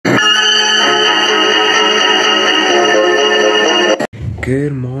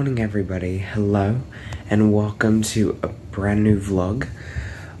Good morning, everybody. Hello, and welcome to a brand new vlog.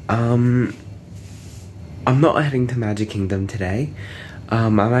 I'm not heading to Magic Kingdom today.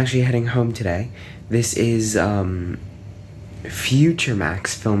 I'm actually heading home today. This is Future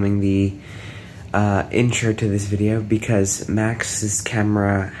Max filming the intro to this video because Max's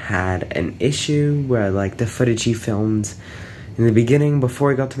camera had an issue where like the footage he filmed in the beginning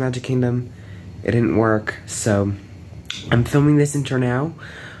before he got to Magic Kingdom, it didn't work, so I'm filming this intro now.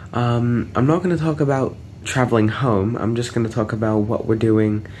 I'm not going to talk about traveling home. I'm just going to talk about what we're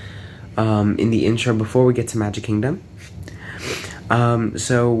doing in the intro before we get to Magic Kingdom.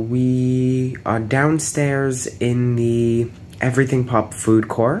 So we are downstairs in the Everything Pop food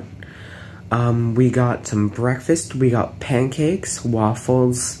court. We got some breakfast. We got pancakes,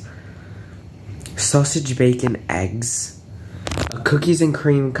 waffles, sausage, bacon, eggs, a cookies and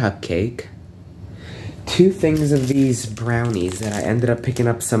cream cupcake, 2 things of these brownies that I ended up picking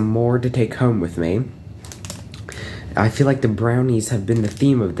up some more to take home with me. I feel like the brownies have been the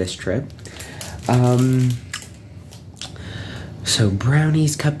theme of this trip. So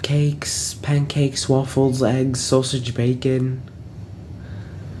brownies, cupcakes, pancakes, waffles, eggs, sausage, bacon,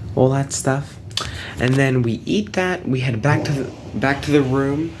 all that stuff. And then we eat that, we head back to the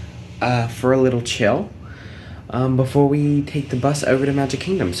room for a little chill before we take the bus over to Magic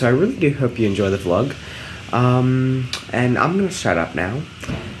Kingdom. So I really do hope you enjoy the vlog. And I'm gonna shut up now.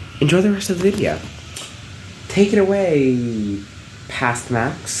 Enjoy the rest of the video. Take it away, past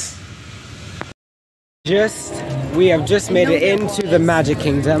Max. We have just made it into the Magic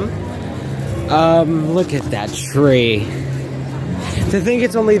Kingdom. Look at that tree. To think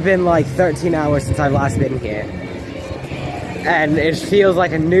it's only been like 13 hours since I've last been here. And it feels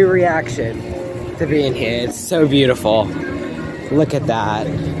like a new reaction to being here. It's so beautiful. Look at that.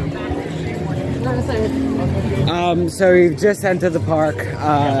 So we've just entered the park.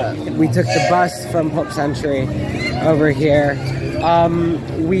 We took the bus from Pop Century over here.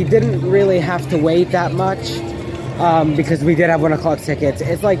 We didn't really have to wait that much because we did have 1 o'clock tickets.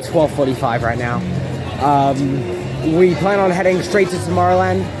 It's like 12:45 right now. We plan on heading straight to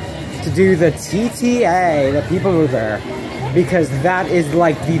Tomorrowland to do the TTA, the People Mover, because that is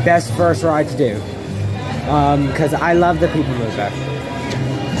like the best first ride to do. Because I love the People Mover.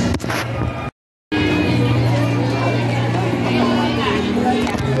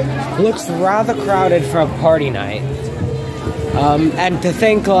 Looks rather crowded for a party night. And to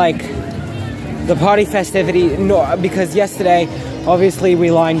think like the party festivity, no, because yesterday obviously we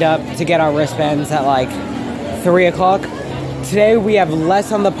lined up to get our wristbands at like 3 o'clock. Today we have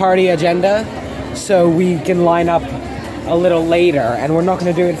less on the party agenda, so we can line up a little later, and we're not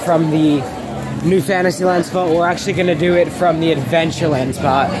going to do it from the New Fantasyland spot. We're actually going to do it from the Adventureland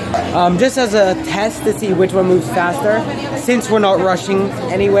spot, just as a test to see which one moves faster, since we're not rushing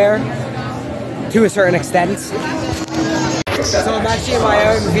anywhere to a certain extent. So I'm actually in my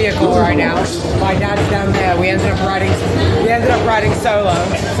own vehicle right now. My dad's down there. We ended up riding solo,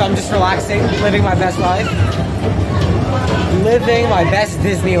 so I'm just relaxing, living my best life. Living my best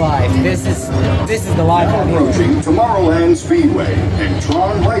Disney life. This is the life I'm approaching Tomorrowland Speedway and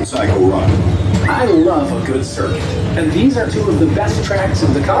Tron Light Cycle Run. I love a good circuit, and these are 2 of the best tracks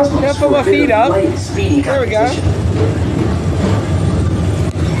in the cosmos. Can't put my feet up. Light, speedy there we go.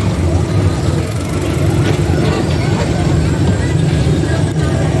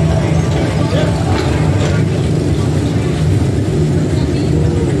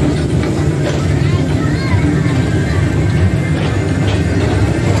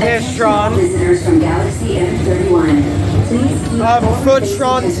 Here's Tron. Visitors from Galaxy M31. For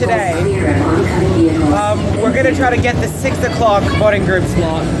Tron today, we're gonna try to get the 6 o'clock boarding group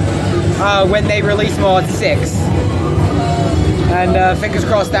slot when they release more at 6. And fingers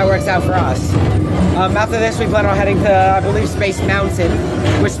crossed that works out for us. After this, we plan on heading to, I believe, Space Mountain.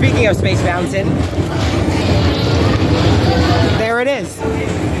 We're speaking of Space Mountain. There it is.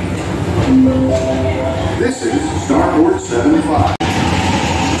 This is Starport 75.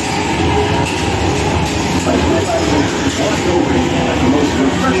 The most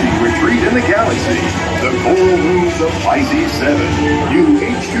refreshing retreat in the galaxy, the coral rooms of Pisces 7. You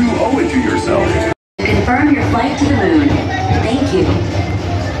H2O it to yourself. Confirm your flight to the moon. Thank you.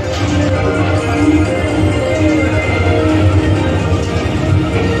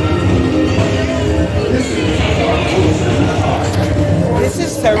 This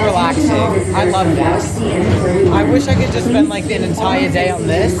is so relaxing. I love this. I wish I could just spend like an entire day on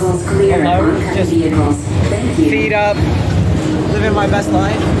this alone, just feet up, living my best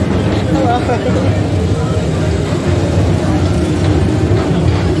life. Hello.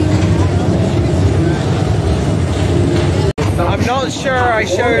 I'm not sure I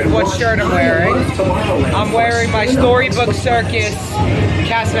showed what shirt I'm wearing. I'm wearing my Storybook Circus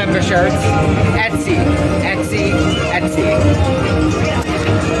cast member shirts. Etsy, Etsy, Etsy.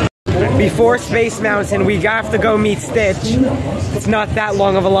 Before Space Mountain, we have to go meet Stitch. It's not that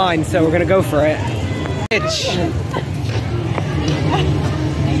long of a line, so we're gonna go for it. Stitch.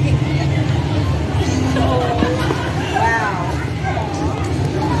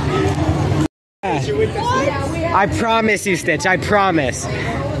 I promise you, Stitch, I promise.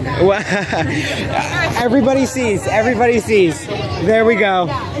 Everybody sees, everybody sees. There we go.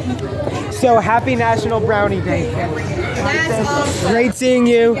 So happy National Brownie Day. Great seeing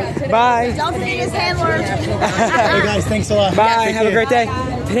you. Bye. Don't forget his handler. Hey guys, thanks a lot. Bye, have a great day.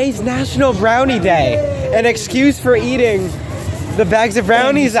 Today's National Brownie Day. An excuse for eating the bags of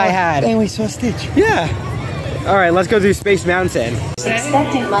brownies I had. And we saw Stitch. Yeah. All right, let's go do Space Mountain. They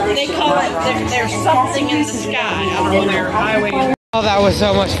call it, there's something in the sky. I don't know, their highway. Oh, that was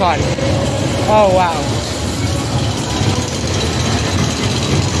so much fun. Oh, wow.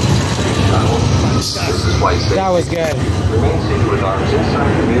 That was good.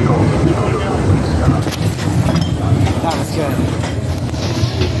 That was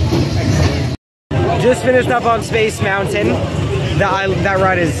good. Just finished up on Space Mountain. That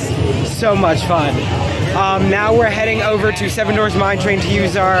ride is so much fun. Now we're heading over to Seven Doors Mine Train to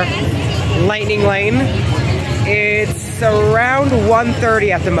use our Lightning Lane. It's around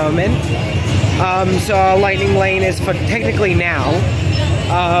 1:30 at the moment. So our Lightning Lane is for technically now.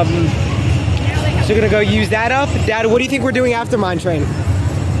 So we're gonna go use that up. Dad, what do you think we're doing after Mine Train?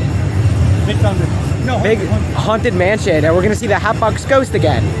 Big Thunder. No, Big Haunted Mansion, and we're gonna see the Hatbox Ghost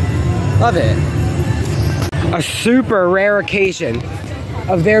again. Love it. A super rare occasion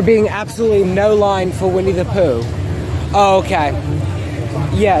of there being absolutely no line for Winnie the Pooh. Oh, okay.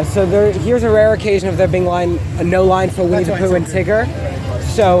 Yeah, so here's a rare occasion of there being no line for Winnie the Pooh and Tigger.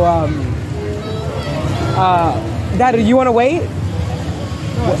 So, Dad, do you want to wait?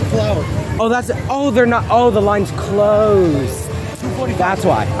 No, it's a flower. Oh, they're not, oh, the line's closed. That's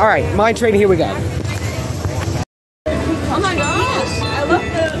why. All right, Mine Train, here we go. Oh my gosh, I love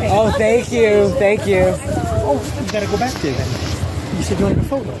the... Oh, thank you, thank you. Oh, you gotta go back there then. You said you wanted a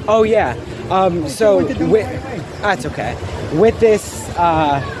photo. Oh, yeah. So, that's okay. With this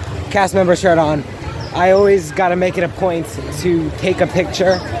cast member shirt on, I always gotta make it a point to take a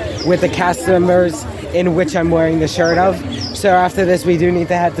picture with the cast members in which I'm wearing the shirt of. So after this, we do need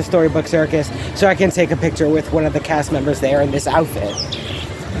to head to Storybook Circus so I can take a picture with one of the cast members there in this outfit.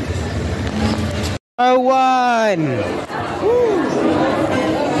 Oh, one! Woo.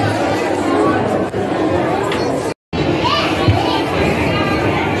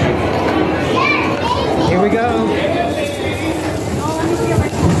 Here we go.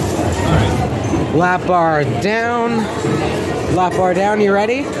 Lap bar down. Lap bar down, you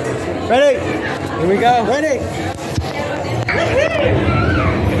ready? Ready? Here we go. Ready?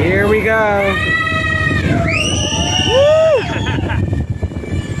 Here we go.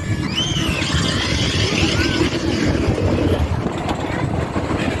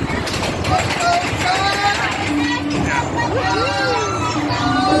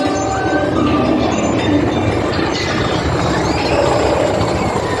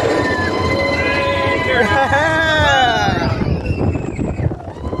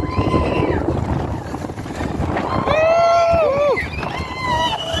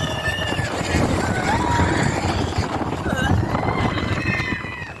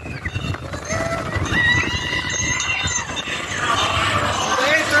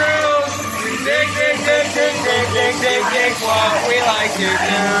 What we like to do.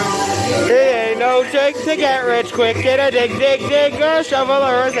 It ain't no trick to get rich quick. Get a dig, dig, dig, a shovel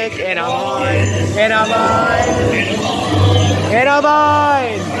or a stick in a mine. In a mine. In a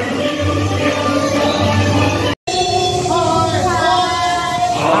mine.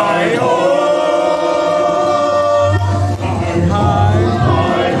 Hi-ho.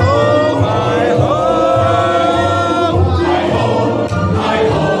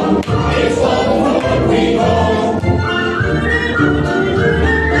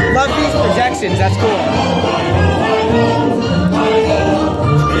 That's cool.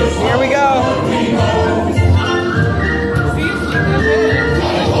 Here we go.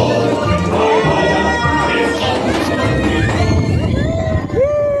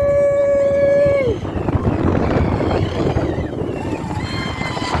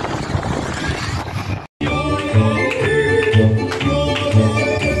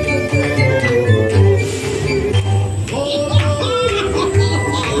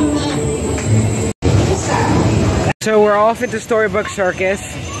 So we're off into Storybook Circus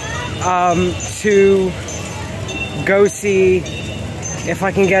to go see if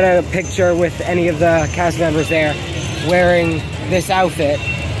I can get a picture with any of the cast members there wearing this outfit.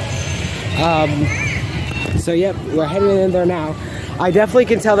 So yep, we're heading in there now. I definitely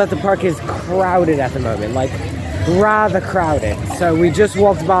can tell that the park is crowded at the moment, like rather crowded. So we just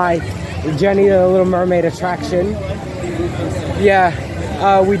walked by Jenny the Little Mermaid attraction. Yeah,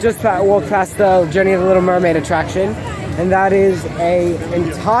 we just walked past the Jenny the Little Mermaid attraction, and that is a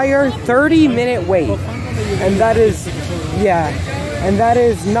entire 30-minute wait. And that is, yeah, and that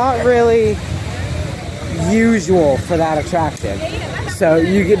is not really usual for that attraction. So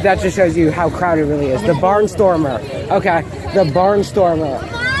that just shows you how crowded it really is. The Barnstormer, okay, the Barnstormer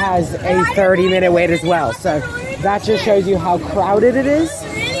has a 30-minute wait as well. So that just shows you how crowded it is.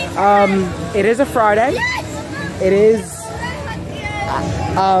 It is a Friday. It is,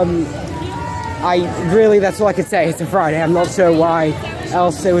 that's all I could say. It's a Friday. I'm not sure why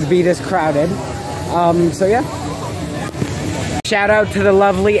else it would be this crowded. So yeah. Shout out to the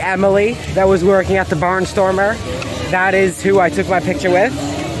lovely Emily that was working at the Barnstormer. That is who I took my picture with.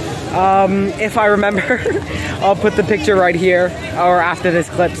 If I remember, I'll put the picture right here or after this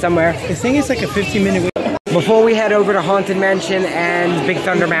clip somewhere. I think it's like a 15-minute wait. Before we head over to Haunted Mansion and Big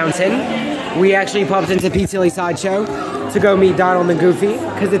Thunder Mountain, we actually popped into Petes Silly Sideshow to go meet Donald and Goofy,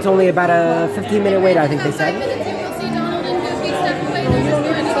 because it's only about a 15-minute wait, I think they said.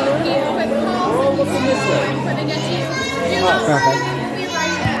 Perfect.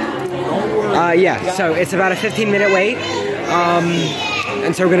 Yeah, so it's about a 15-minute wait.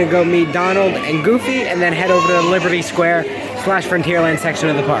 And so we're gonna go meet Donald and Goofy and then head over to the Liberty Square / Frontierland section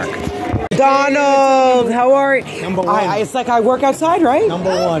of the park. Donald, how are you? Number one. It's like I work outside, right? Number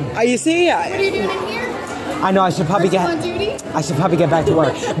one. You see? What are you doing here? I know I should probably get back to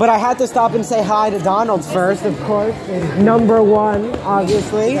work. But I had to stop and say hi to Donald first, of course. Number one,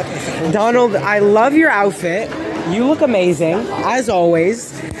 obviously. Donald, I love your outfit. You look amazing, as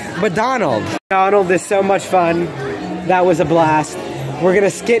always. But Donald is so much fun. That was a blast. We're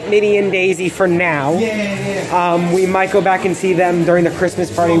gonna skip Minnie and Daisy for now. We might go back and see them during the Christmas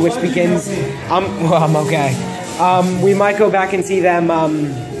party, which begins. Well, I'm okay. We might go back and see them.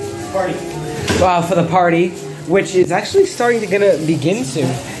 For the party, which is actually gonna begin soon.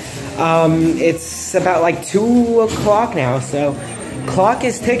 It's about like 2 o'clock now, so clock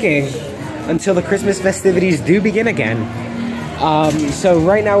is ticking until the Christmas festivities do begin again. So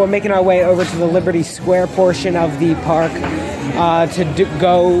right now we're making our way over to the Liberty Square portion of the park to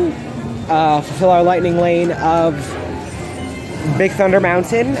go fulfill our lightning lane of Big Thunder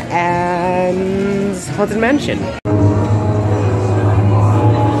Mountain and Haunted Mansion.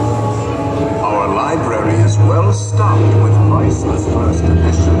 Our library is well stocked with priceless first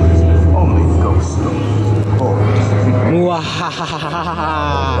editions, only ghost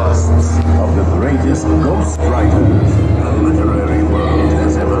busts of the greatest ghost writers the literary world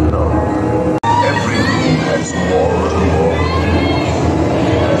has ever known. Everything has more and more.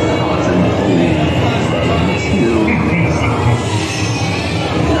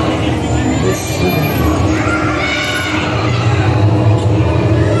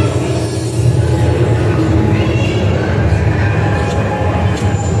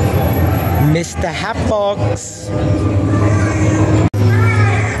 Mr. Hatbox.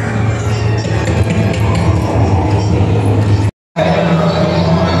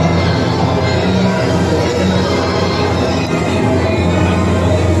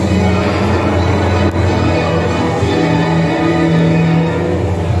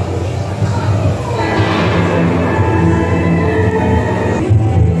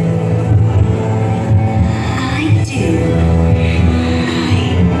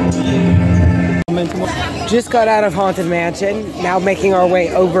 Just got out of Haunted Mansion, now making our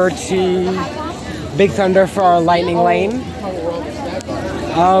way over to Big Thunder for our lightning lane.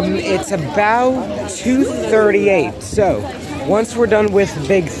 It's about 2:38, so once we're done with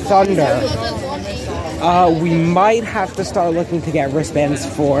Big Thunder, we might have to start looking to get wristbands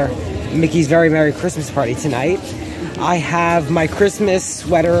for Mickey's Very Merry Christmas Party tonight. I have my Christmas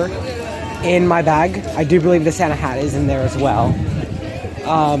sweater in my bag. I do believe the Santa hat is in there as well.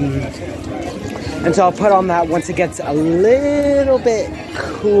 And so I'll put on that once it gets a little bit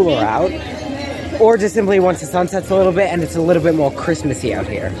cooler out. Or just simply once the sun sets a little bit and it's a little bit more Christmassy out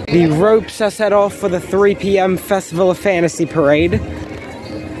here. The ropes are set off for the 3 p.m. Festival of Fantasy Parade.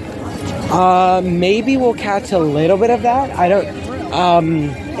 Maybe we'll catch a little bit of that. I don't...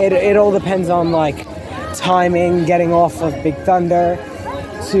 It all depends on, like, timing, getting off of Big Thunder,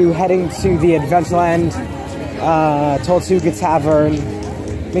 to heading to the Adventureland, Tortuga Tavern,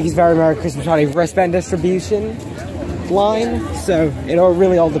 Mickey's Very Merry Christmas Party wristband distribution line, so it all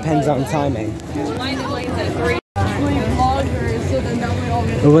really all depends on timing.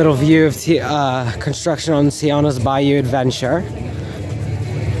 A little view of construction on Tiana's Bayou Adventure.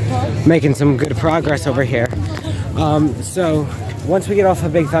 Making some good progress over here. So once we get off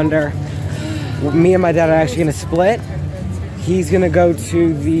of Big Thunder, me and my dad are actually gonna split. He's gonna go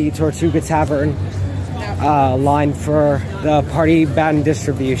to the Tortuga Tavern line for the party band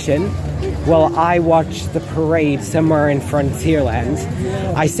distribution, while I watch the parade somewhere in Frontierland.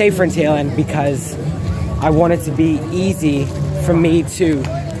 I say Frontierland because I want it to be easy for me to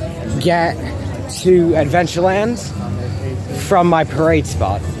get to Adventureland from my parade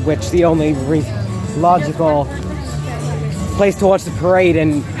spot, which the only logical place to watch the parade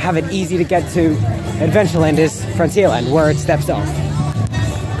and have it easy to get to Adventureland is Frontierland, where it steps off.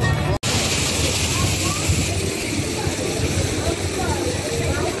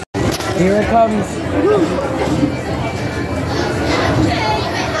 Here it comes.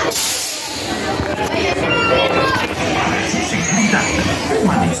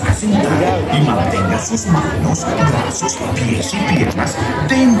 Permanezca sentado y mantenga sus manos, brazos, pies y piernas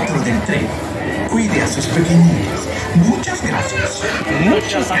dentro del tren. Cuide a sus pequeñitos. Muchas gracias.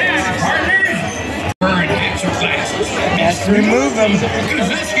 Muchas gracias, partners. Let's remove them. Because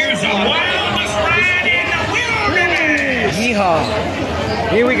this here's the wildest ride in the wilderness. Yeehaw.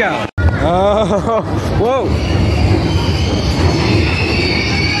 Here we go. Oh, whoa.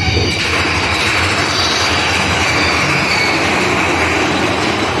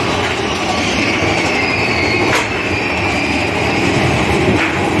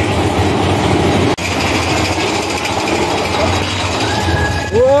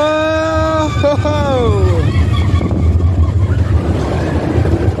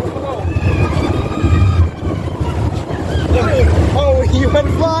 Oh, you went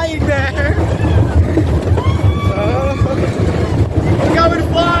flying there! We're going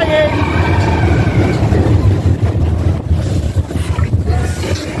flying!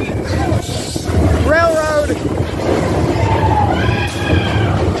 Railroad!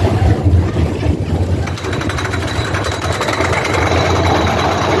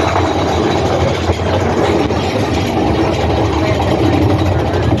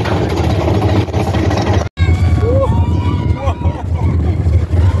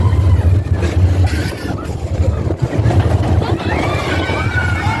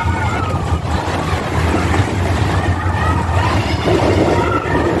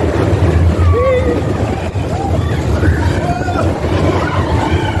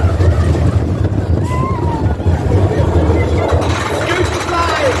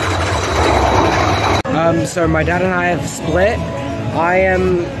 So my dad and I have split. I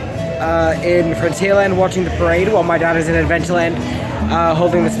am in Frontierland watching the parade, while my dad is in Adventureland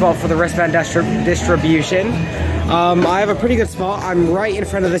holding the spot for the wristband distribution. I have a pretty good spot. I'm right in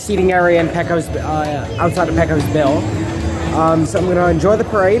front of the seating area in Pecos, outside of Pecos Bill. So I'm gonna enjoy the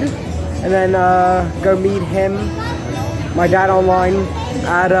parade and then go meet him, my dad, online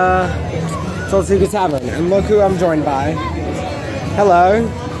at Tortuga Tavern. And look who I'm joined by. Hello.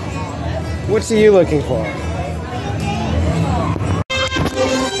 What are you looking for?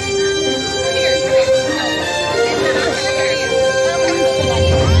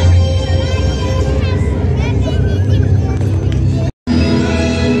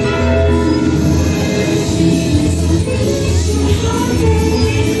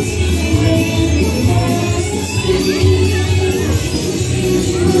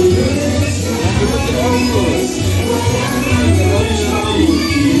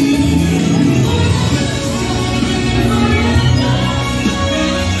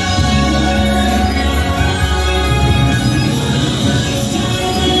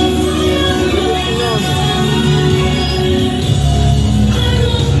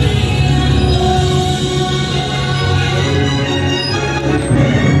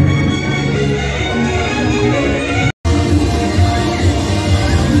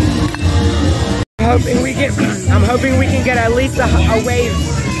 I'm hoping we can get at least a wave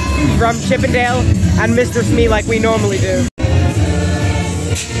from Chippendale and Mr. Smee like we normally do.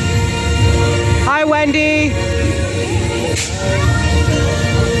 Hi, Wendy!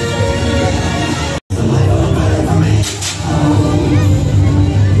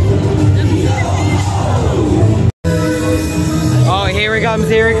 Oh, here he comes,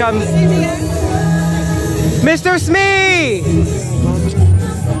 here he comes. Mr. Smee!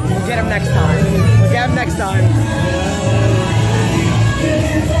 We'll get him next time. We'll get him next time.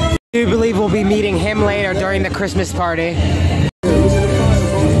 I do believe we'll be meeting him later during the Christmas party.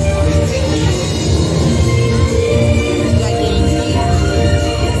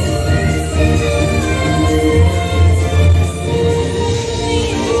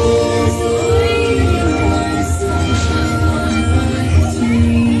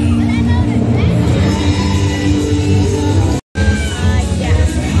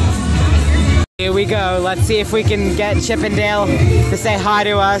 go. Let's see if we can get Chip and Dale to say hi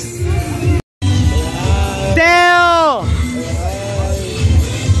to us. Dale!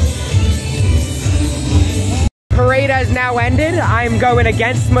 Parade has now ended. I'm going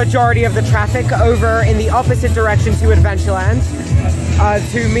against majority of the traffic over in the opposite direction to Adventureland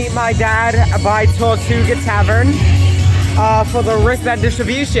to meet my dad by Tortuga Tavern for the wristband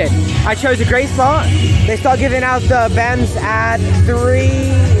distribution. I chose a great spot. They start giving out the bands at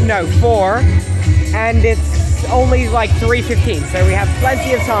 4, and it's only like 3:15, so we have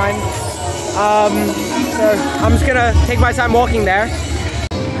plenty of time. So I'm just gonna take my time walking there.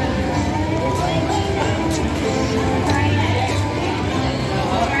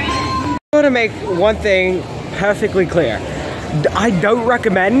 I want to make one thing perfectly clear. I don't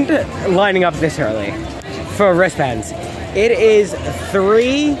recommend lining up this early for wristbands. It is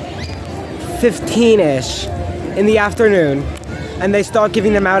 3:15-ish in the afternoon, and they start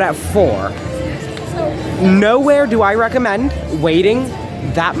giving them out at 4. Nowhere do I recommend waiting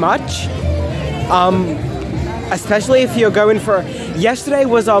that much. Especially if you're going for... Yesterday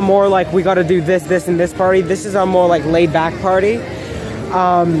was our more like, we gotta do this, this, and this party. This is our more like laid-back party.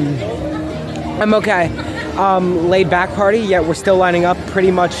 I'm okay. Laid-back party, yet we're still lining up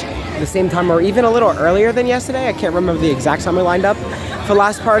pretty much the same time or even a little earlier than yesterday. I can't remember the exact time we lined up for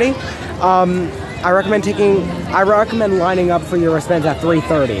last party. I recommend lining up for your wristbands at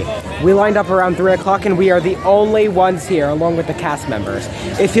 3:30. We lined up around 3 o'clock and we are the only ones here along with the cast members.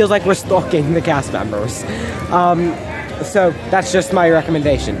 It feels like we're stalking the cast members. So that's just my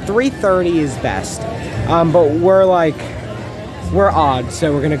recommendation. 3:30 is best. But we're odd,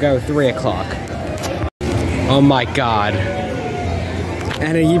 so we're gonna go 3 o'clock. Oh my God.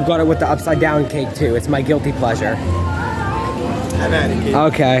 And you've got it with the upside down cake too. It's my guilty pleasure. I've had it.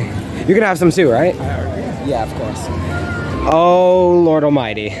 Okay. You're gonna have some too, right? Yeah, of course. Oh, Lord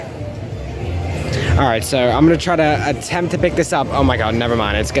Almighty. Alright, so I'm gonna try to attempt to pick this up. Oh my God, never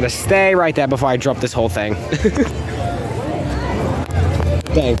mind. It's gonna stay right there before I drop this whole thing.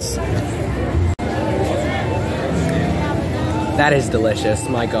 Thanks. That is delicious,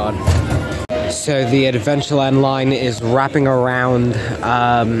 my God. So the Adventureland line is wrapping around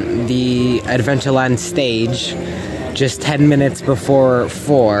the Adventureland stage just 10 minutes before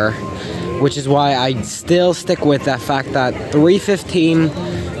 4, which is why I still stick with that fact that 3:15,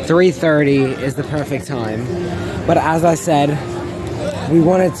 3:30 is the perfect time. But as I said, we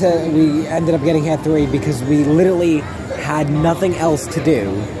ended up getting here at 3 because we literally had nothing else to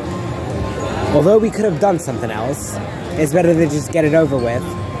do. Although we could have done something else, it's better to just get it over with.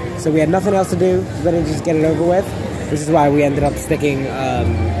 So we had nothing else to do, it's better to just get it over with, which is why we ended up sticking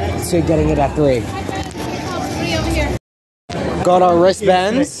to getting it at 3. Got our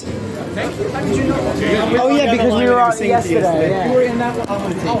wristbands. Oh yeah, because we were out yesterday. Yeah.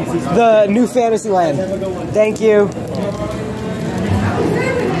 The new Fantasyland. Thank you.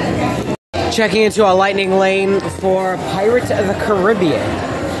 Checking into our lightning lane for Pirates of the Caribbean.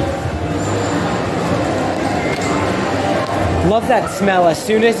 Love that smell. As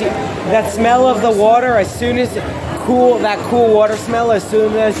soon as that smell of the water, as soon as that cool water smell, as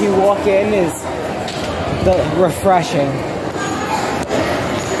soon as you walk in, is refreshing.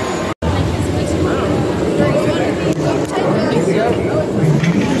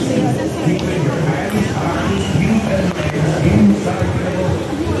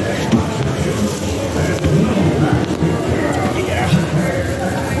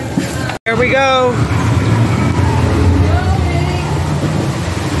 Here we go.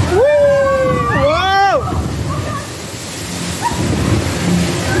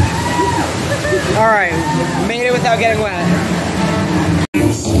 All right, made it without getting wet.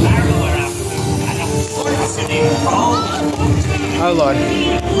 Oh Lord.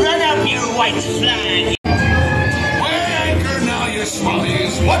 Run up, you white flag. Weigh anchor now, you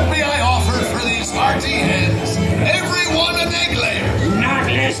swallies. What may I offer for these hearty heads? Every one an egg layer. Not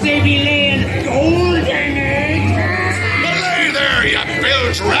lest they be laying golden eggs. Belay there, you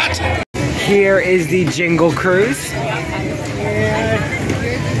bilge rat. Here is the Jingle Cruise.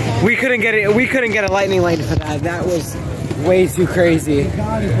 We couldn't get it. We couldn't get a lightning lane for that. That was way too crazy.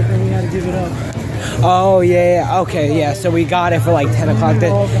 Got it, but then we had to give it up. Oh yeah. Okay, yeah. So we got it for like 10 o'clock.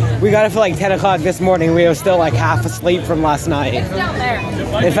 We got it for like 10 o'clock this morning. We were still like half asleep from last night.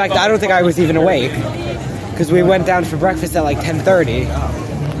 In fact, I don't think I was even awake because we went down for breakfast at like 10:30.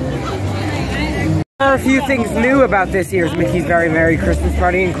 There are a few things new about this year's Mickey's Very Merry Christmas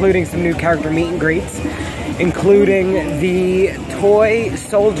Party, including some new character meet and greets, including the toy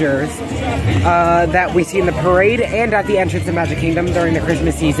soldiers that we see in the parade and at the entrance of Magic Kingdom during the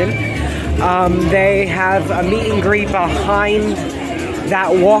Christmas season. They have a meet and greet behind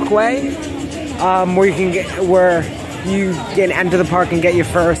that walkway where you can enter the park and get your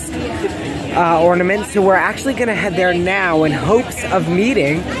first ornaments. So we're actually gonna head there now in hopes of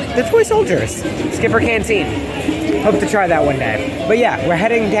meeting the toy soldiers. Skipper Canteen. Hope to try that one day. But yeah, we're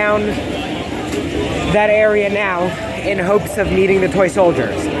heading down that area now in hopes of meeting the toy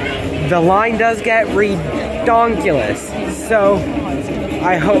soldiers. The line does get redonkulous, so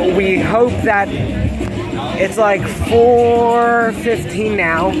we hope that it's like 4:15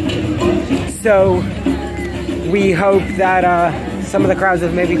 now. So we hope that some of the crowds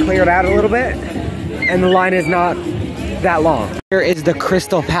have maybe cleared out a little bit, and the line is not that long. Here is the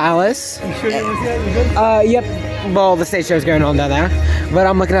Crystal Palace. You sure you want that? You good? Yep. Well, the stage show's going on down there, but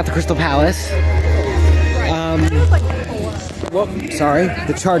I'm looking at the Crystal Palace. Whoop, sorry,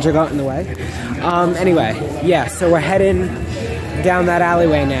 the charger got in the way. Anyway, yeah, so we're heading down that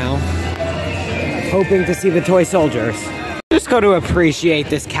alleyway now, hoping to see the toy soldiers. Just go to appreciate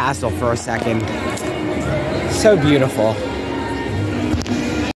this castle for a second. So beautiful.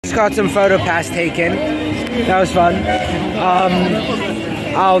 Just got some photo pass taken. That was fun.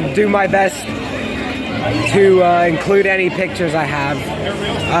 I'll do my best to include any pictures I have.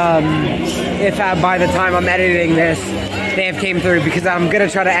 If by the time I'm editing this, they have came through, because I'm gonna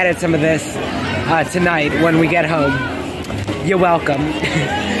try to edit some of this tonight when we get home. You're welcome.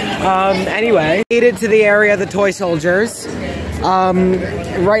 Anyway, made it to the area of the toy soldiers.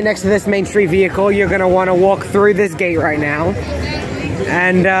 Right next to this Main Street vehicle. You're gonna wanna walk through this gate right now.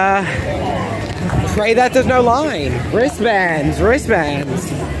 And pray that there's no line. Wristbands, wristbands.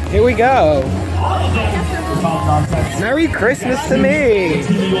 Here we go. Merry Christmas to me.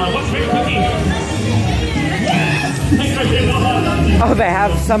 Oh, they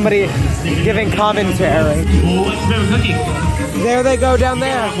have somebody giving commentary. There they go down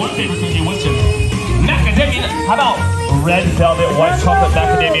there. Macadamia. How about red velvet, white chocolate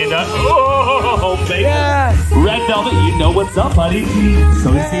macadamia nut? Oh, baby. Yes. Red velvet, you know what's up, buddy.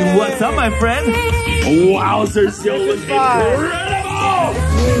 So let's see what's up, my friend. Wowzers, yo, look incredible.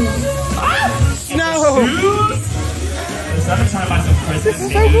 Snow. Shoes. So I'm trying to buy some Christmas. This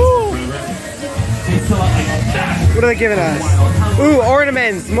is so cool. What are they giving us? Ooh,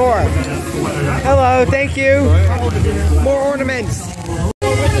 ornaments, more. Hello, thank you. More ornaments.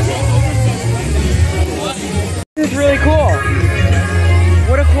 This is really cool.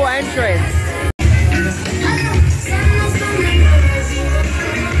 What a cool entrance.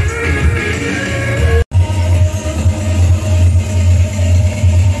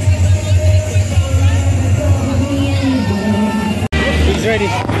 He's ready.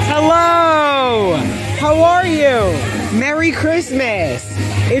 Hello! How are you? Merry Christmas!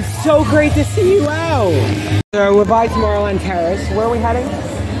 It's so great to see you out! So we're by Tomorrowland Terrace. Where are we heading?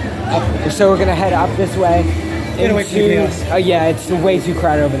 Up. So we're gonna head up this way. Oh yeah, it's way too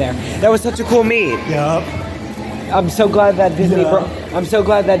crowded over there. That was such a cool meet. Yup. I'm so glad that Disney. I'm so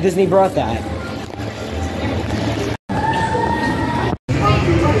glad that Disney brought that.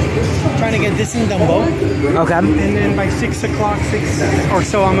 Trying to get this in Dumbo. Okay. And then by 6 o'clock, 6 or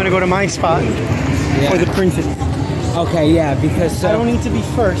so, I'm gonna go to my spot for the princess. Okay, yeah, because I don't need to be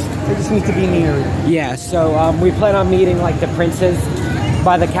first. I just need to be near. Yeah, so we plan on meeting like the princes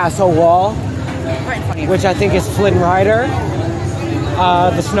by the castle wall, which I think is Flynn Rider,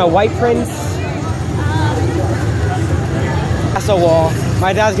 the Snow White Prince, castle wall.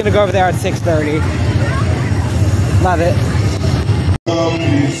 My dad's gonna go over there at 6:30. Love it.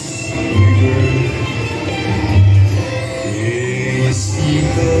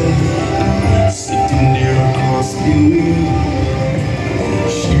 Sitting there across the way,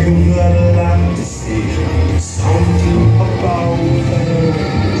 she got a lot to say, something about her.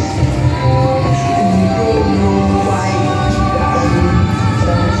 And you don't know why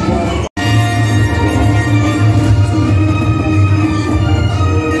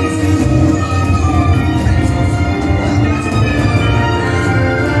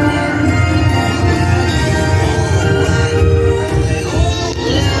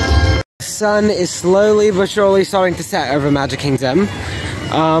The sun is slowly but surely starting to set over Magic Kingdom.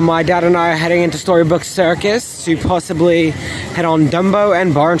 My dad and I are heading into Storybook Circus to possibly head on Dumbo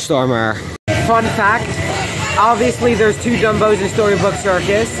and Barnstormer. Fun fact, obviously there's two Dumbos in Storybook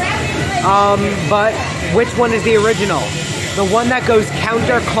Circus, but which one is the original? The one that goes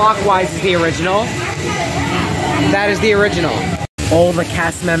counterclockwise is the original. That is the original. All the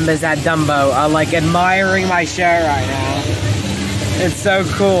cast members at Dumbo are like admiring my show right now. It's so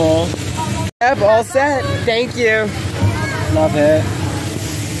cool. Yep, all set. Thank you. Love it.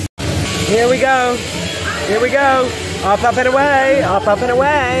 Here we go. Here we go. Up, up, and away. Up, up, and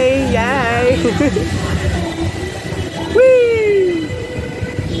away. Yay. Whee!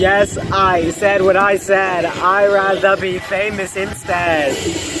 Yes, I said what I said. I'd rather be famous instead.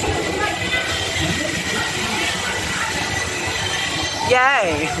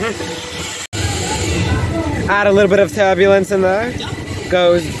 Yay! Add a little bit of turbulence in there.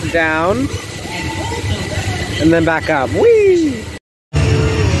 Goes down. And then back up. Whee!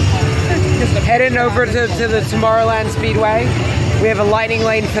 Heading over to the Tomorrowland Speedway. We have a lightning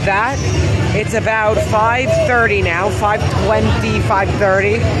lane for that. It's about 5:30 now, 5:20,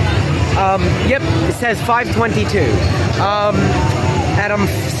 5:30. Yep, it says 5:22. And I'm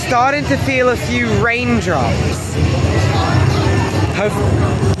starting to feel a few raindrops.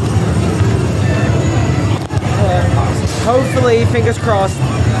 Hopefully, fingers crossed,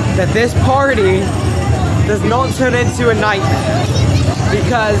 that this party does not turn into a nightmare.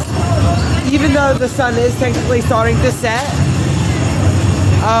 Because even though the sun is technically starting to set,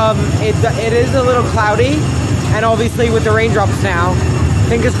 it is a little cloudy, and obviously with the raindrops now,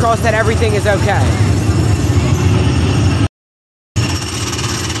 fingers crossed that everything is okay.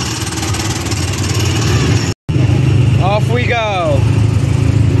 Off we go.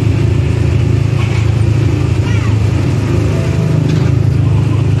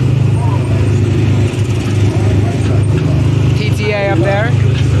 PTA up there.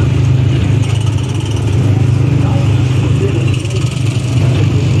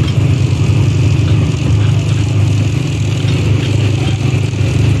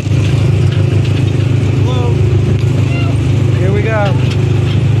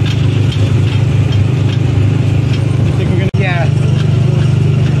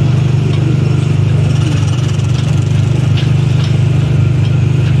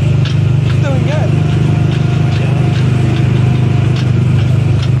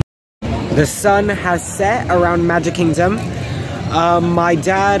 The sun has set around Magic Kingdom. My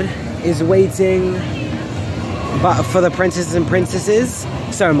dad is waiting for the princesses and princesses.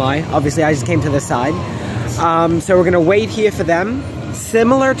 So am I. Obviously, I just came to the side. So we're gonna wait here for them,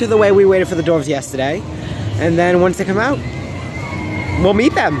 similar to the way we waited for the dwarves yesterday. And then once they come out, we'll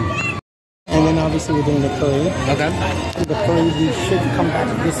meet them. And then obviously we're doing the parade. Okay. The parade, we should come back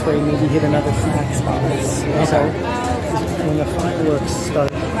this way, maybe hit another flag spot. Okay. So when the fireworks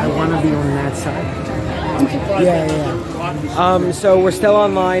start, I want to be on that side. Yeah. So we're still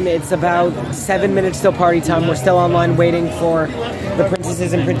online. It's about 7 minutes till party time. We're still online waiting for the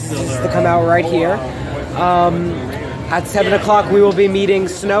princesses and princesses to come out right here. At 7 o'clock we will be meeting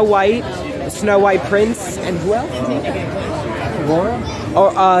Snow White Prince, and who else? Aurora?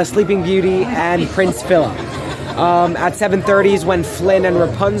 Or Sleeping Beauty and Prince Philip. At 7:30 is when Flynn and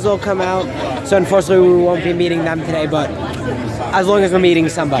Rapunzel come out. So unfortunately we won't be meeting them today, but as long as we're meeting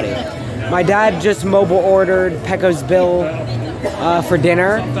somebody. My dad just mobile ordered Pecos Bill for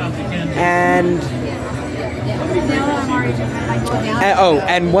dinner, and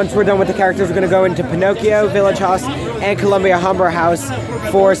once we're done with the characters, we're going to go into Pinocchio Village House and Columbia Humber House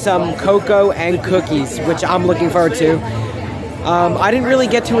for some cocoa and cookies, which I'm looking forward to. I didn't really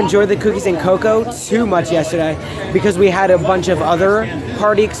get to enjoy the cookies and cocoa too much yesterday because we had a bunch of other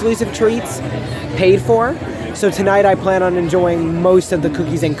party exclusive treats paid for. So tonight I plan on enjoying most of the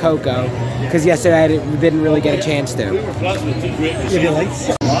cookies and cocoa because yesterday I didn't really get a chance to.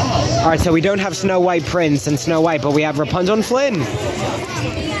 Alright, so we don't have Snow White Prince and Snow White, but we have Rapunzel and Flynn.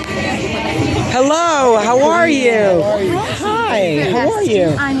 Hello, how are you? Hi, how are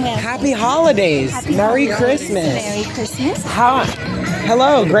you? I'm well. Happy holidays. Merry Christmas. Merry Christmas. Hi.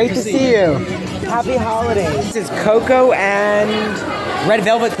 Hello, great to see you. Happy holidays. This is cocoa and red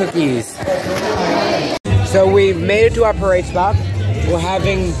velvet cookies. So we made it to our parade spot. We're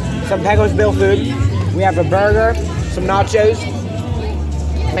having some Pecos Bill food. We have a burger, some nachos,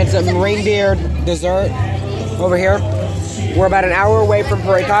 and some reindeer dessert over here. We're about an hour away from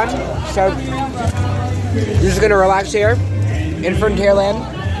parade time, so we're just gonna relax here in Frontierland.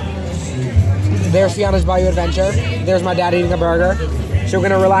 There's Fianna's Bayou Adventure. There's my dad eating a burger. So we're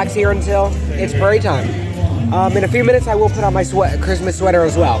gonna relax here until it's parade time. In a few minutes, I will put on my Christmas sweater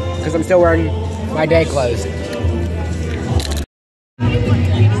as well, because I'm still wearing my day clothes.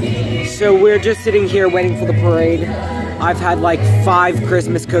 So we're just sitting here waiting for the parade. I've had like 5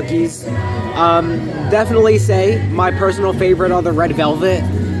 Christmas cookies. Definitely say my personal favorite are the red velvet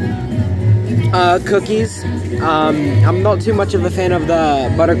cookies. I'm not too much of a fan of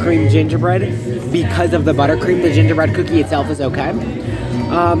the buttercream gingerbread because of the buttercream. The gingerbread cookie itself is okay.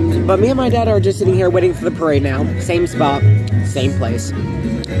 But me and my dad are just sitting here waiting for the parade now. Same spot, same place.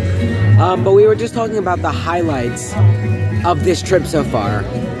 But we were just talking about the highlights of this trip so far,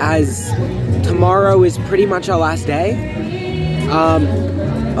 as tomorrow is pretty much our last day.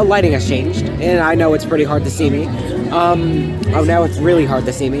 Lighting has changed, and I know it's pretty hard to see me, Oh, now it's really hard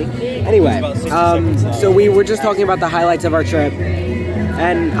to see me. Anyway, so we were just talking about the highlights of our trip,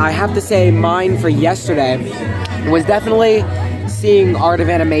 and I have to say mine for yesterday was definitely seeing Art of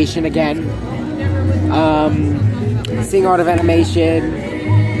Animation again. Seeing Art of Animation,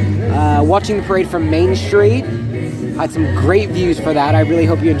 watching the parade from Main Street. Had some great views for that. I really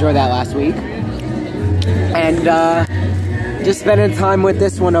hope you enjoyed that last week. And just spending time with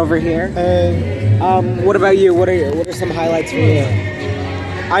this one over here. What about you? What are some highlights for you?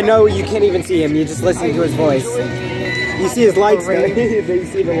 I know you can't even see him. You just listen to his voice. You see his lights, though. You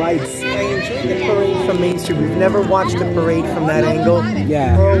see the lights. I enjoyed the parade from Main Street. We've never watched the parade from that angle.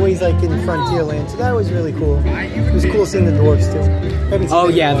 Yeah. We're always like in Frontierland, so that was really cool. It was cool seeing the dwarves too. Oh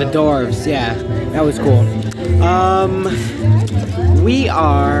yeah, the dwarves. Yeah, that was cool. We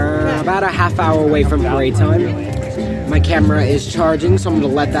are about a half hour away from parade time. My camera is charging, so I'm going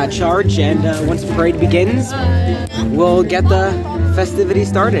to let that charge, and once the parade begins, we'll get the festivities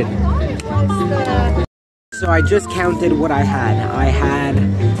started. So I just counted what I had. I had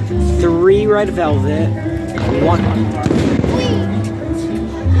 3 red velvet, 1...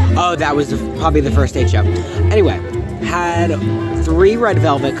 Oh, that was probably the first stage show. Anyway, had 3 red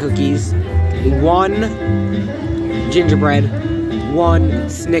velvet cookies, 1 gingerbread, 1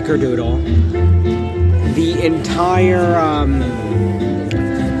 snickerdoodle, the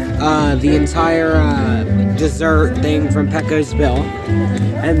entire dessert thing from Pecos Bill,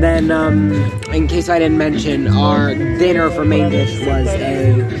 and then in case I didn't mention, our dinner for main dish was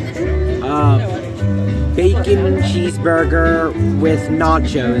a bacon cheeseburger with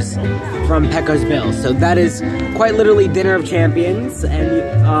nachos from Pecos Bill. So that is quite literally dinner of champions, and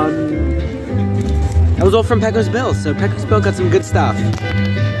that was all from Pecos Bill. So Pecos Bill got some good stuff.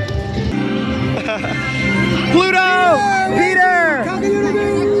 Pluto! Peter!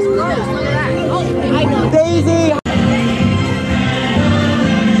 Daisy!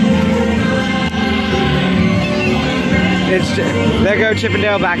 There go Chip and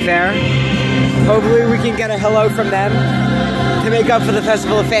Dale back there. Hopefully we can get a hello from them to make up for the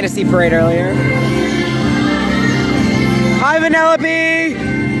Festival of Fantasy Parade earlier. Hi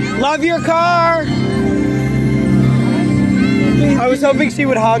Vanellope! Love your car! I was hoping she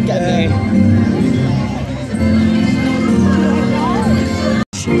would honk at me.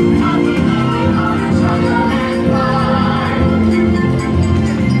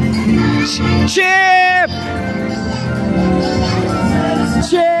 Chip!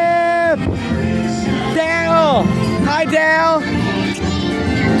 Chip! Dale! Hi, Dale!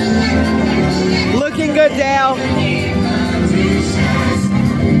 Looking good, Dale!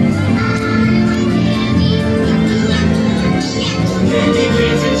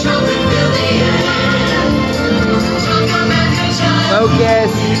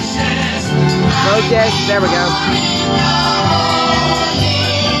 Focus! Focus! There we go.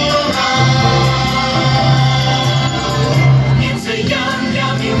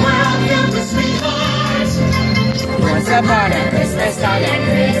 What's up on it? Christmas time and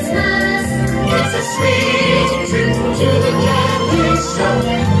Christmas. It's a sweet trip to the candy shop.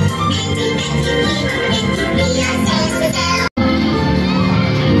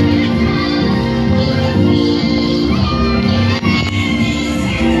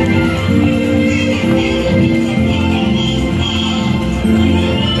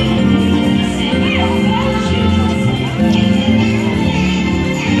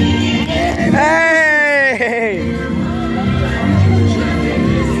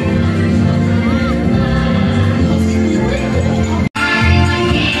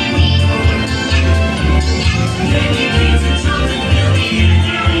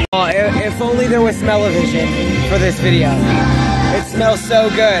 If only there was smell-o-vision for this video. It smells so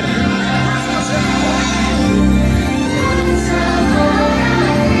good.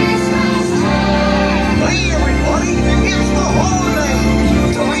 Hey everybody, it's the holiday!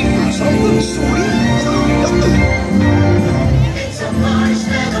 Time for something sweet, It's a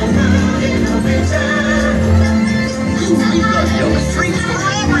marshmallow moon in the winter. We've got yummy treats for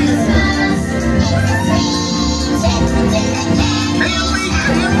everyone!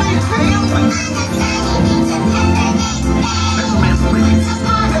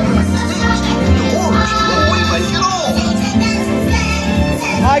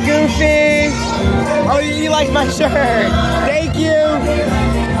 Hi, Goofy! Oh, you like my shirt! Thank you!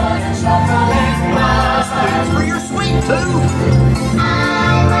 Thanks for your sweet tooth!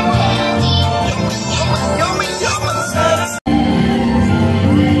 Yummy, yummy!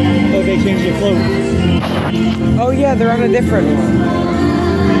 Oh, they changed the float. Oh yeah, they're on a different one.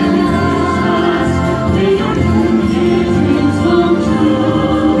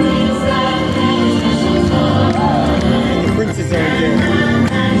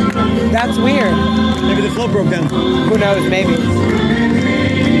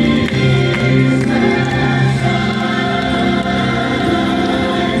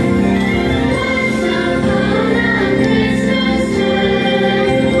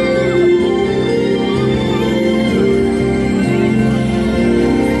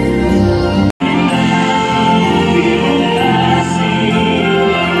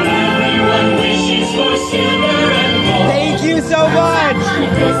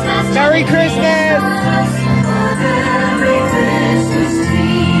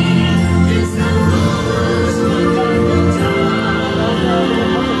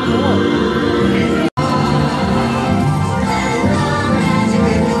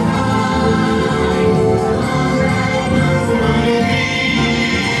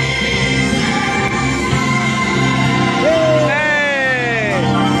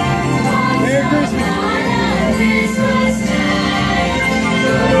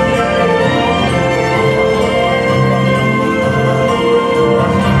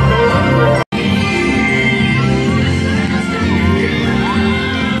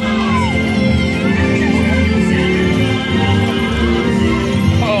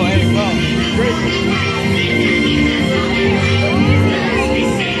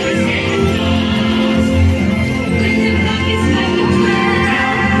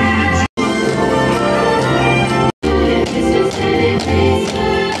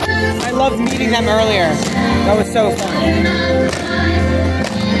 so fun.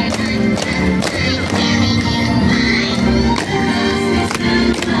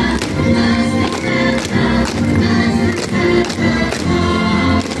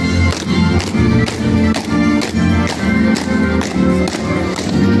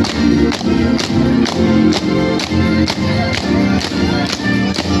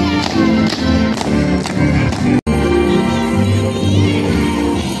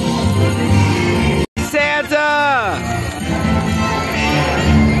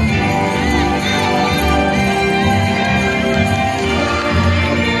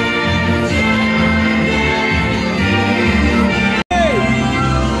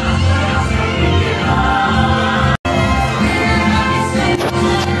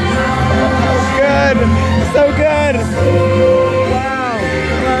 So good! Wow!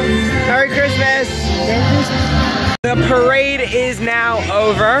 Merry Christmas! The parade is now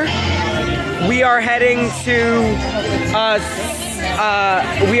over. We are heading to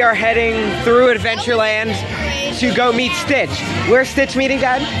we are heading through Adventureland to go meet Stitch. Where's Stitch meeting,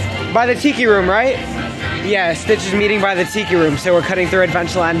 Dad? By the Tiki Room, right? Yeah, Stitch is meeting by the Tiki Room, so we're cutting through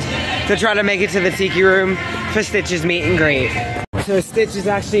Adventureland to try to make it to the Tiki Room for Stitch's meet and greet. So Stitch is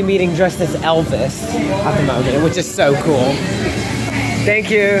actually meeting dressed as Elvis at the moment, which is so cool. Thank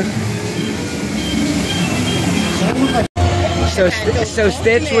you. So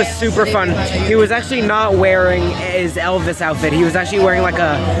Stitch was super fun. He was actually not wearing his Elvis outfit. He was actually wearing like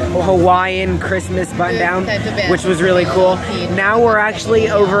a Hawaiian Christmas button-down, which was really cool. Now we're actually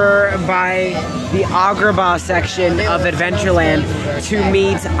over by the Agrabah section of Adventureland to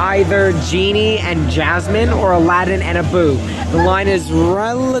meet either Genie and Jasmine or Aladdin and Abu. The line is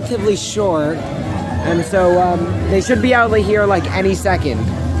relatively short, and so they should be out here like any second.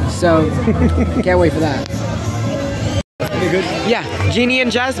 So can't wait for that. Good? Yeah, Genie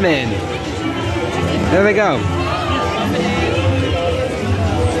and Jasmine. There they go.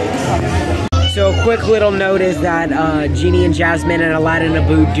 So a quick little note is that Genie and Jasmine and Aladdin and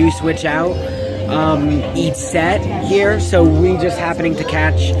Abu do switch out each set here. So we just happening to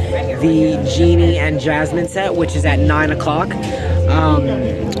catch the Genie and Jasmine set, which is at 9 o'clock.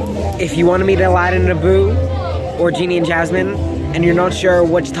 If you want to meet Aladdin and Abu or Genie and Jasmine and you're not sure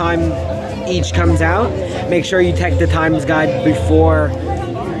which time each comes out, make sure you check the times guide before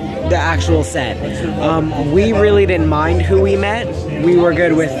the actual set. We really didn't mind who we met. We were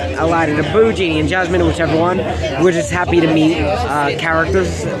good with Aladdin and Abu, Genie and Jasmine, whichever one. We're just happy to meet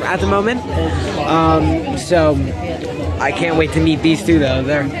characters at the moment. So I can't wait to meet these two though.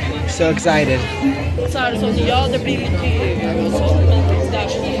 They're so excited.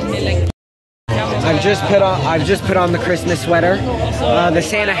 I've just put on the Christmas sweater. The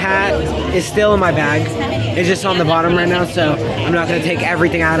Santa hat is still in my bag. It's just on the bottom right now, so I'm not gonna take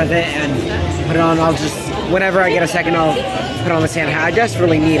everything out of it and put it on. I'll just, whenever I get a second, I'll put on the Santa hat. I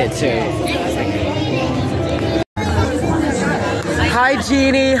desperately need it too. Hi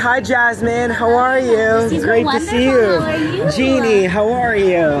Jeannie, hi Jasmine, how are you? Great to see you. Jeannie, how are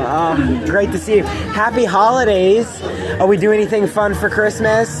you? Great to see you. Happy holidays. Are we doing anything fun for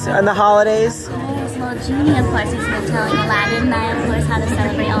Christmas and the holidays? Well, Genie, of course, has been telling Aladdin and I, of course, how to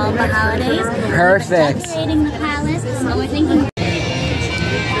celebrate all of the holidays. Perfect. We're decorating the palace, so we're thinking.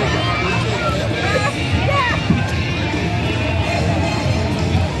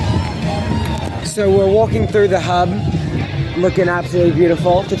 So we're walking through the hub, looking absolutely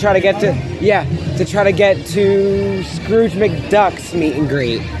beautiful to try to get to Scrooge McDuck's meet and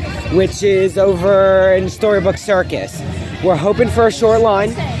greet, which is over in Storybook Circus. We're hoping for a short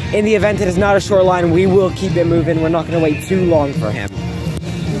line. In the event it is not a short line, we will keep it moving. We're not going to wait too long for him.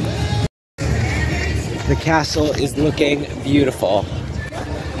 The castle is looking beautiful.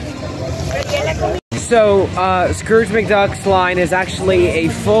 So, Scrooge McDuck's line is actually a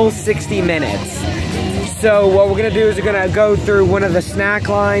full 60 minutes. So what we're going to do is we're going to go through one of the snack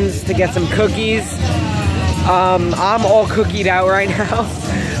lines to get some cookies. I'm all cookied out right now.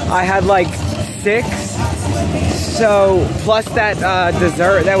 I had like 6. So, plus that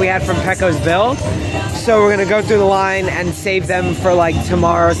dessert that we had from Pecos Bill. So we're gonna go through the line and save them for like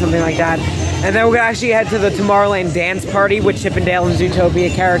tomorrow or something like that. And then we're gonna actually head to the Tomorrowland dance party with Chip and Dale and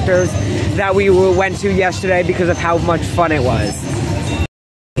Zootopia characters that we went to yesterday because of how much fun it was.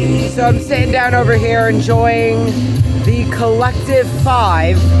 So I'm sitting down over here enjoying the Collective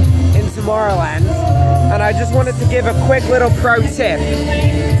 5 in Tomorrowland. And I just wanted to give a quick little pro tip.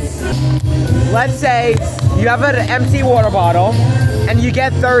 Let's say you have an empty water bottle and you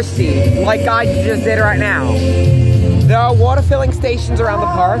get thirsty, like I just did right now. There are water filling stations around the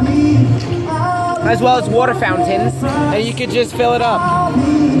park. as well as water fountains, and you could just fill it up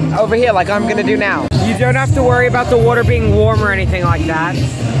over here like I'm gonna do now. You don't have to worry about the water being warm or anything like that.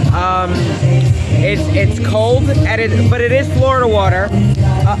 It's cold, but it is Florida water.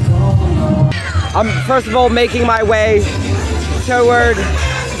 I'm first of all making my way toward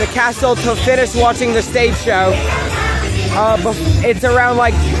the castle to finish watching the stage show. It's around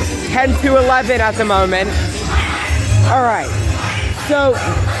like 10 to 11 at the moment. All right, so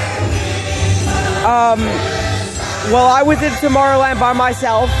well, I was in Tomorrowland by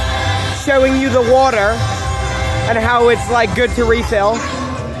myself, showing you the water and how it's like good to refill.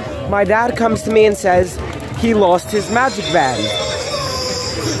 My dad comes to me and says he lost his magic band.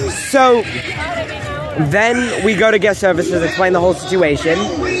 So then we go to guest services, explain the whole situation,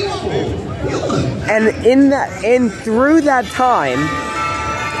 and through that time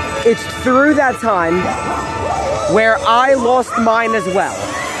where I lost mine as well.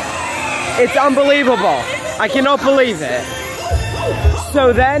 It's unbelievable. I cannot believe it.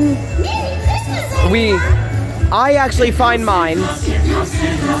 So then I actually find mine,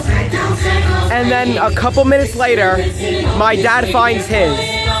 and then a couple minutes later, my dad finds his.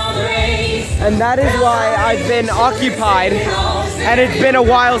 And that is why I've been occupied, and it's been a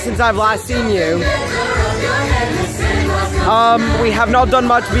while since I've last seen you. We have not done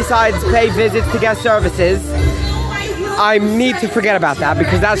much besides pay visits to guest services. I need to forget about that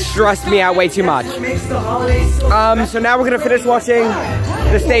because that stressed me out way too much. So now we're gonna finish watching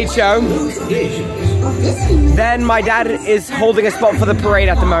the stage show. Then my dad is holding a spot for the parade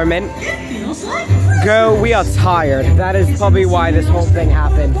at the moment. Girl, we are tired. That is probably why this whole thing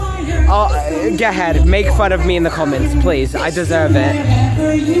happened. Go ahead, make fun of me in the comments, please. I deserve it.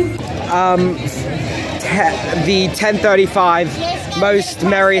 The 10:35 most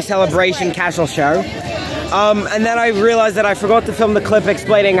merry celebration castle show. And then I realized that I forgot to film the clip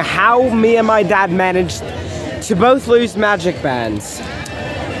explaining how me and my dad managed to both lose magic bands.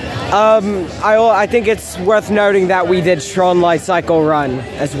 I think it's worth noting that we did Tron Light Cycle Run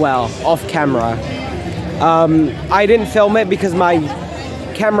as well, off camera. I didn't film it because my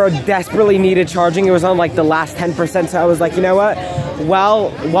camera desperately needed charging. It was on like the last 10%, so I was like, you know what?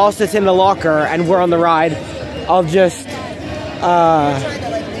 Well, whilst it's in the locker and we're on the ride, I'll just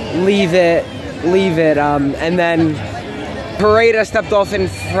leave it. And then parade, I stepped off in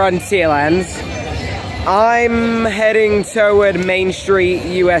Frontierlands. I'm heading toward Main Street,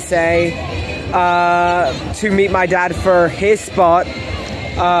 USA, to meet my dad for his spot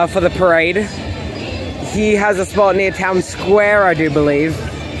for the parade. He has a spot near Town Square, I do believe.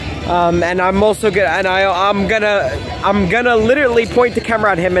 And I'm also gonna, and I'm gonna literally point the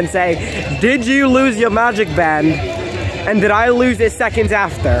camera at him and say, "Did you lose your magic band? And did I lose it seconds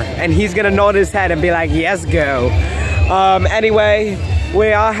after?" And he's gonna nod his head and be like, "Yes, go." Anyway,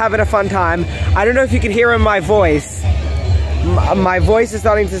 we are having a fun time. I don't know if you can hear in my voice. My voice is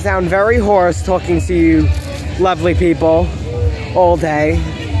starting to sound very hoarse talking to you lovely people all day.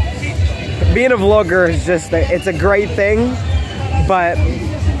 Being a vlogger is just, it's a great thing, but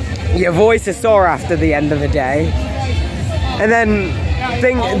your voice is sore after the end of the day. And then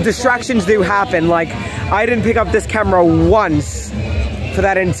distractions do happen. Like, I didn't pick up this camera once for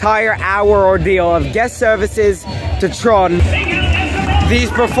that entire hour ordeal of guest services to Tron.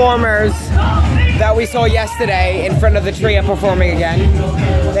 These performers that we saw yesterday in front of the tree are performing again.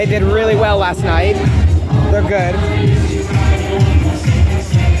 They did really well last night. They're good.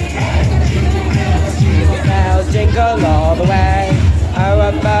 Bells jingle all the way. Oh,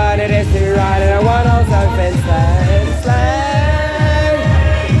 what fun it is to ride in a one-horse open sleigh.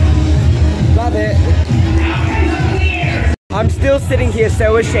 Love it. I'm still sitting here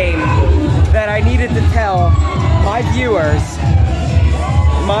so ashamed that I needed to tell my viewers,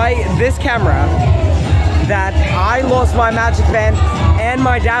 this camera, that I lost my magic band and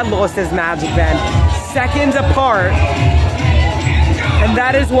my dad lost his magic band seconds apart. And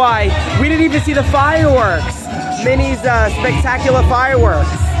that is why we didn't even see the fireworks. Minnie's spectacular fireworks.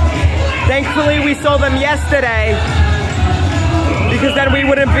 Thankfully, we saw them yesterday because then we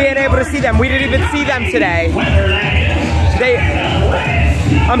wouldn't be able to see them. We didn't even see them today.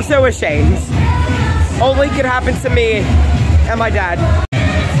 I'm so ashamed. Only could happen to me and my dad.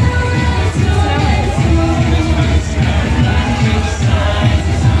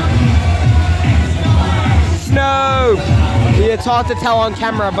 Snow! It's hard to tell on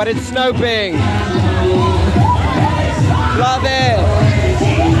camera, but it's snowing. Love it.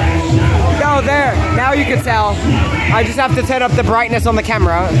 Oh, there. Now you can tell. I just have to turn up the brightness on the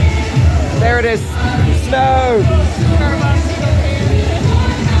camera. There it is. Snow.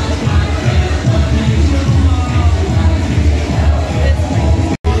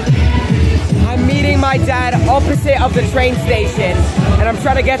 I'm opposite of the train station, and I'm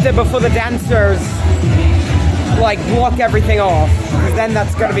trying to get there before the dancers like block everything off, because then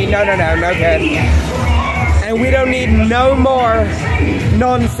that's gonna be no good. And we don't need no more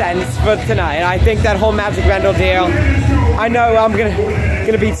nonsense for tonight. I think that whole Magic Bundle deal, I know I'm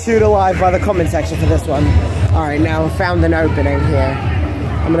gonna be chewed alive by the comment section for this one. All right, now I found an opening here.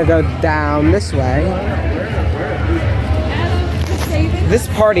 I'm gonna go down this way. This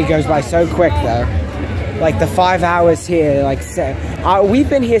party goes by so quick though. Like the 5 hours here, like we've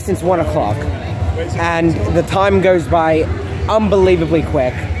been here since 1 o'clock, and the time goes by unbelievably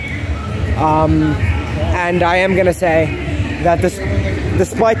quick. And I am gonna say that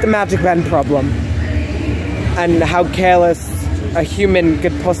despite the Magic Band problem and how careless a human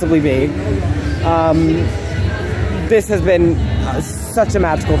could possibly be, this has been such a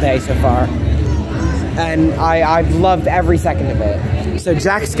magical day so far, and I've loved every second of it. So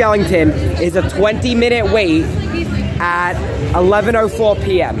Jack Skellington is a 20-minute wait at 11:04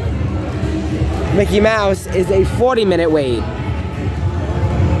 p.m. Mickey Mouse is a 40-minute wait.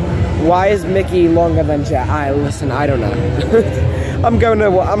 Why is Mickey longer than Jack? Listen, I don't know. I'm going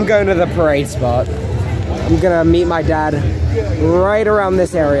to the parade spot. I'm gonna meet my dad right around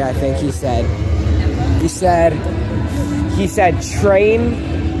this area, I think he said. He said train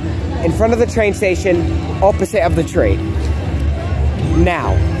in front of the train station, opposite of the tree.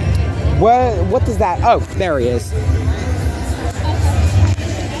 Now, what does that? Oh, there he is.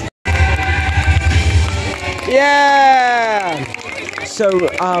 Yeah! So,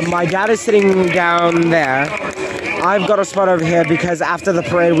 my dad is sitting down there. I've got a spot over here because after the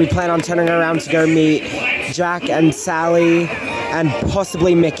parade, we plan on turning around to go meet Jack and Sally and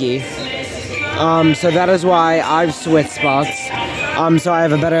possibly Mickey. So that is why I've switched spots. So I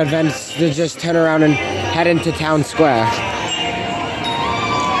have a better advantage to just turn around and head into Town Square.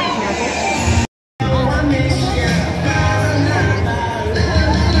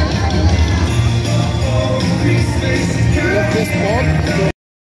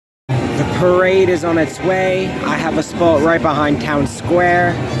 The parade is on its way. I have a spot right behind Town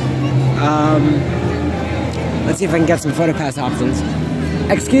Square. Let's see if I can get some PhotoPass options.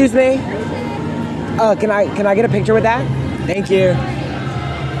 Excuse me? Can I get a picture with that? Thank you.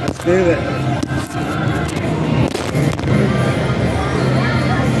 Let's do it.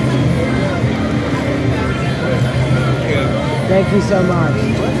 Thank you so much.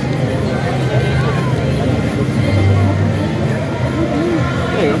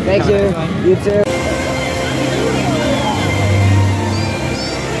 Thank you. You too.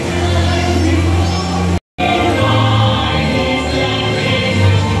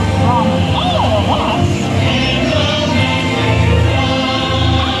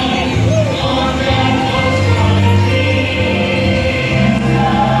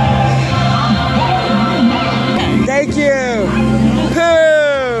 Thank you. Pooh.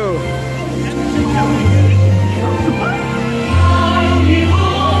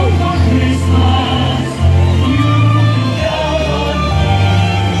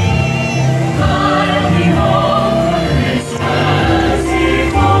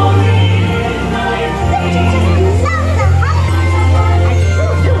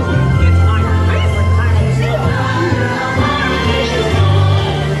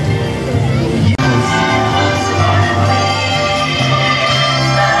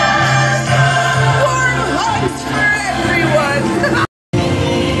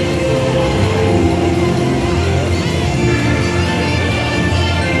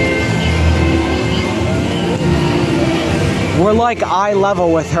 We're like eye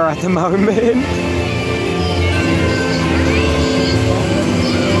level with her at the moment.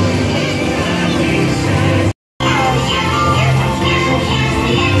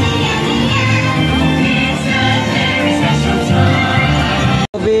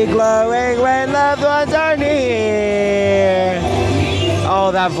 Be glowing when loved ones are near.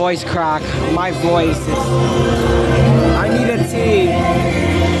 Oh, that voice crack. My voice is... I need a tea.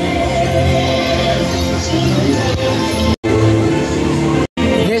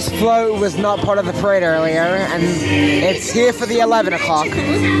 This float was not part of the parade earlier, and it's here for the 11 o'clock.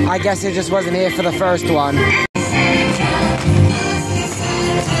 I guess it just wasn't here for the first one.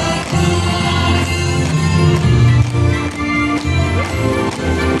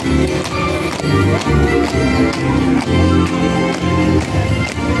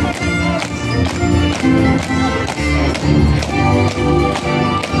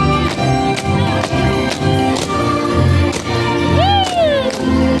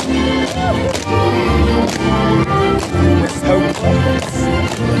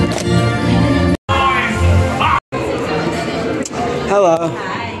 Hello.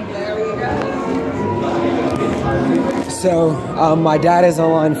 So, my dad is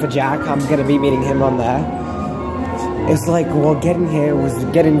online for Jack. I'm gonna be meeting him on there. It's like, well, getting here was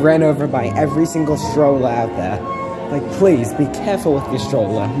getting ran over by every single stroller out there. Like, please, be careful with your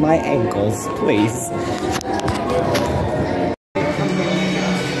stroller. My ankles, please.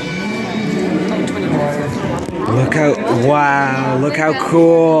 Look how, wow, look how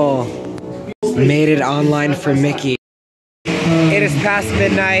cool. Made it online for Mickey. It is past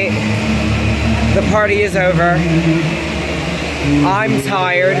midnight. The party is over. I'm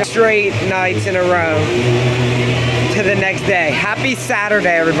tired. Straight nights in a row to the next day. Happy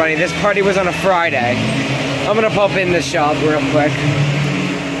Saturday, everybody. This party was on a Friday. I'm gonna pop in the shop real quick.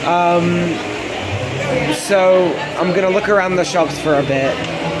 So I'm gonna look around the shops for a bit,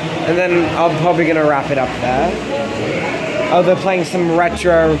 and then I'm probably gonna wrap it up there. Oh, they're playing some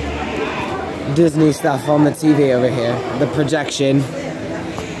retro Disney stuff on the TV over here. The projection.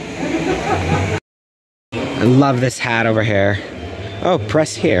 I love this hat over here. Oh,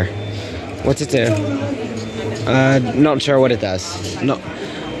 press here. What's it do? Not sure what it does. No.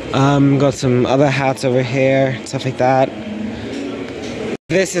 Got some other hats over here, stuff like that.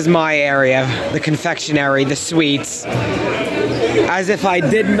 This is my area, the confectionery, the sweets. As if I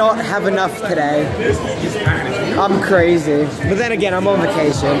did not have enough today. I'm crazy. But then again, I'm on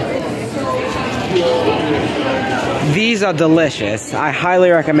vacation. These are delicious. I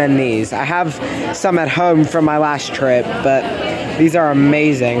highly recommend these. I have some at home from my last trip, but these are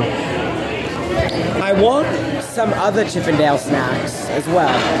amazing. I want some other Chip 'n Dale snacks as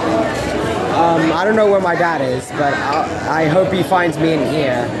well. I don't know where my dad is, but I hope he finds me in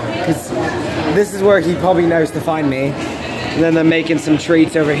here, because this is where he probably knows to find me. And then they're making some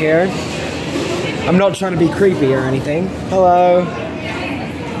treats over here. I'm not trying to be creepy or anything. Hello.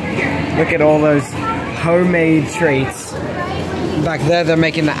 Look at all those homemade treats. Back there, they're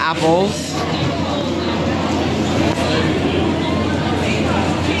making the apples.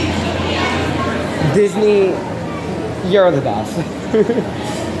 Disney, you're the best.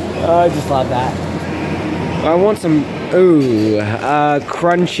 I just love that. I want some,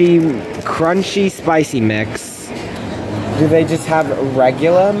 crunchy spicy mix. Do they just have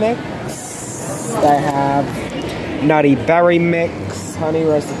regular mix? They have nutty berry mix, honey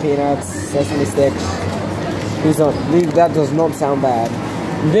roasted peanuts, sesame sticks. That does not sound bad.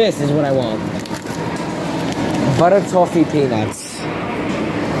 This is what I want. Butter toffee peanuts.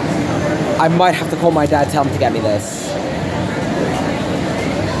 I might have to call my dad, tell him to get me this.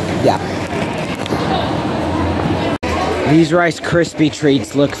 Yeah. These Rice Krispie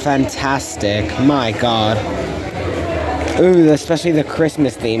treats look fantastic. My God. Ooh, especially the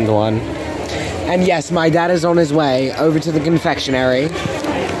Christmas themed one. And yes, my dad is on his way over to the confectionery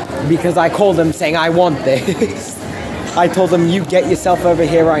because I called him saying, I want this. I told him, you get yourself over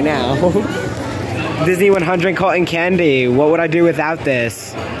here right now. Disney 100 cotton candy. What would I do without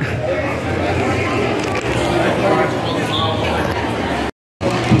this?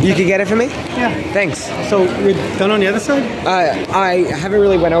 You can get it for me? Yeah. Thanks. So we're done on the other side? I haven't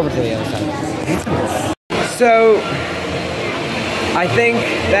really went over to the other side. So, I think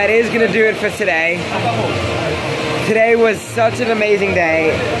that is going to do it for today. Today was such an amazing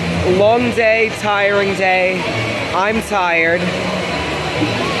day. Long day, tiring day. I'm tired.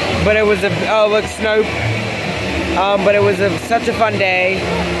 But it was oh look, Snope. But it was such a fun day.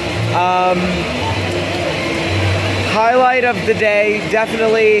 Highlight of the day,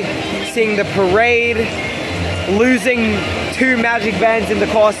 definitely seeing the parade, losing 2 magic bands in the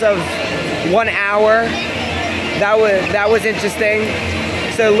course of 1 hour. That was interesting.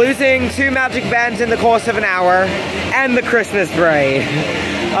 So losing 2 magic bands in the course of 1 hour, and the Christmas parade.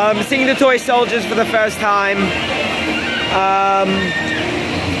 Seeing the toy soldiers for the first time.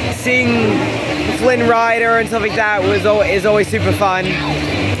 Seeing Flynn Rider and stuff like that is always super fun.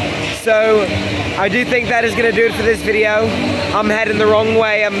 So I do think that is going to do it for this video. I'm heading the wrong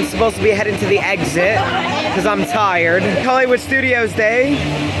way. I'm supposed to be heading to the exit because I'm tired. Hollywood Studios Day,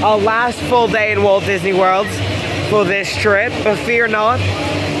 our last full day in Walt Disney World for this trip. But fear not,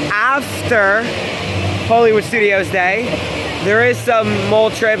 after Hollywood Studios Day, there is some more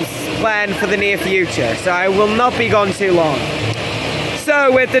trips planned for the near future. So I will not be gone too long.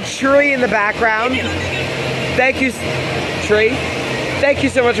 So with the tree in the background, thank you, tree. Thank you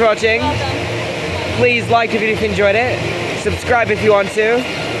so much for watching. Please like the video if you enjoyed it. Subscribe if you want to.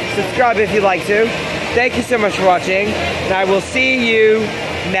 Subscribe if you'd like to. Thank you so much for watching. And I will see you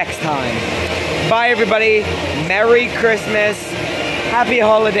next time. Bye everybody. Merry Christmas. Happy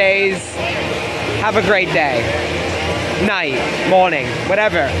holidays. Have a great day. Night, morning,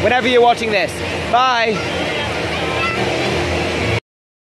 whatever. Whenever you're watching this. Bye.